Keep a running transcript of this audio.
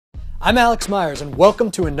I'm Alex Myers, and welcome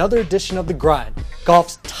to another edition of The Grind,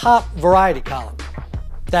 golf's top variety column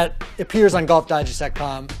that appears on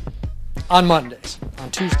golfdigest.com on Mondays, on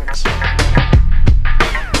Tuesdays.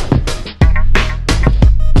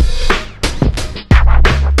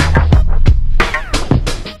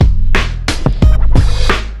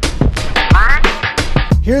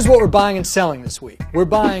 Here's what we're buying and selling this week. We're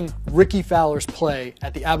buying Rickie Fowler's play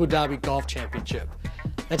at the Abu Dhabi Golf Championship.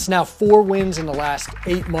 That's now 4 wins in the last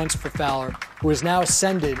 8 months for Fowler, who has now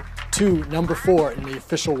ascended to number 4 in the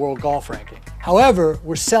official world golf ranking. However,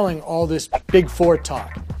 we're selling all this Big Four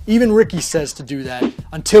talk. Even Rickie says to do that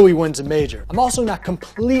until he wins a major. I'm also not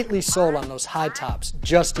completely sold on those high tops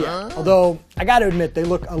just yet. Although, I gotta admit, they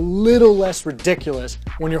look a little less ridiculous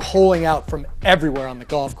when you're holing out from everywhere on the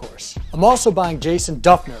golf course. I'm also buying Jason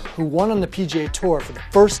Dufner, who won on the PGA Tour for the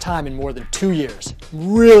first time in more than 2 years.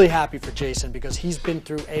 I'm really happy for Jason because he's been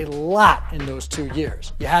through a lot in those 2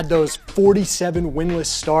 years. You had those 47 winless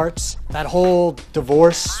starts, that whole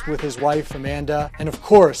divorce with his wife Amanda, and of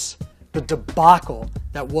course, the debacle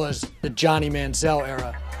that was the Johnny Manziel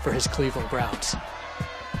era for his Cleveland Browns.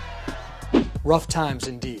 Rough times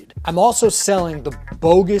indeed. I'm also selling the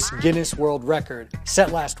bogus Guinness World Record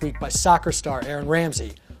set last week by soccer star Aaron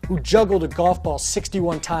Ramsey, who juggled a golf ball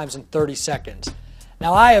 61 times in 30 seconds.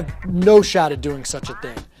 Now I have no shot at doing such a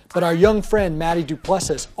thing, but our young friend Matty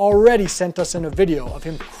Duplessis already sent us in a video of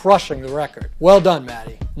him crushing the record. Well done,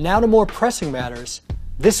 Matty. Now to more pressing matters,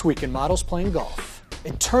 this week in Models Playing Golf.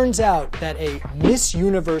 It turns out that a Miss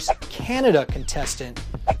Universe Canada contestant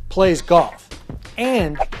plays golf,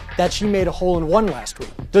 and that she made a hole-in-one last week.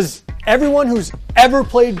 Does everyone who's ever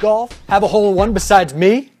played golf have a hole-in-one besides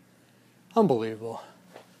me? Unbelievable.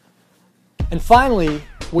 And finally,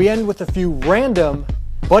 we end with a few random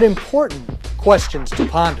but important questions to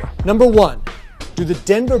ponder. Number 1, do the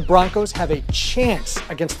Denver Broncos have a chance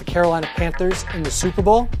against the Carolina Panthers in the Super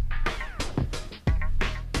Bowl?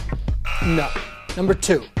 No. Number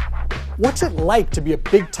 2, what's it like to be a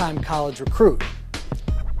big-time college recruit?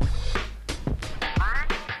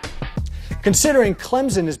 Considering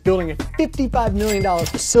Clemson is building a $55 million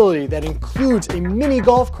facility that includes a mini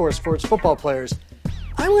golf course for its football players,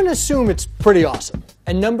 I'm going to assume it's pretty awesome.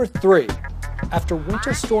 And number 3, after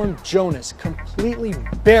Winter Storm Jonas completely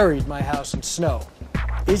buried my house in snow,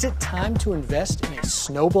 is it time to invest in a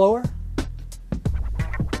snowblower?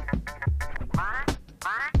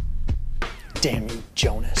 Damn you,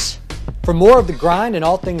 Jonas. For more of The Grind and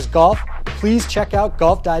all things golf, please check out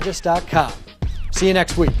golfdigest.com. See you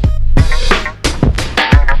next week.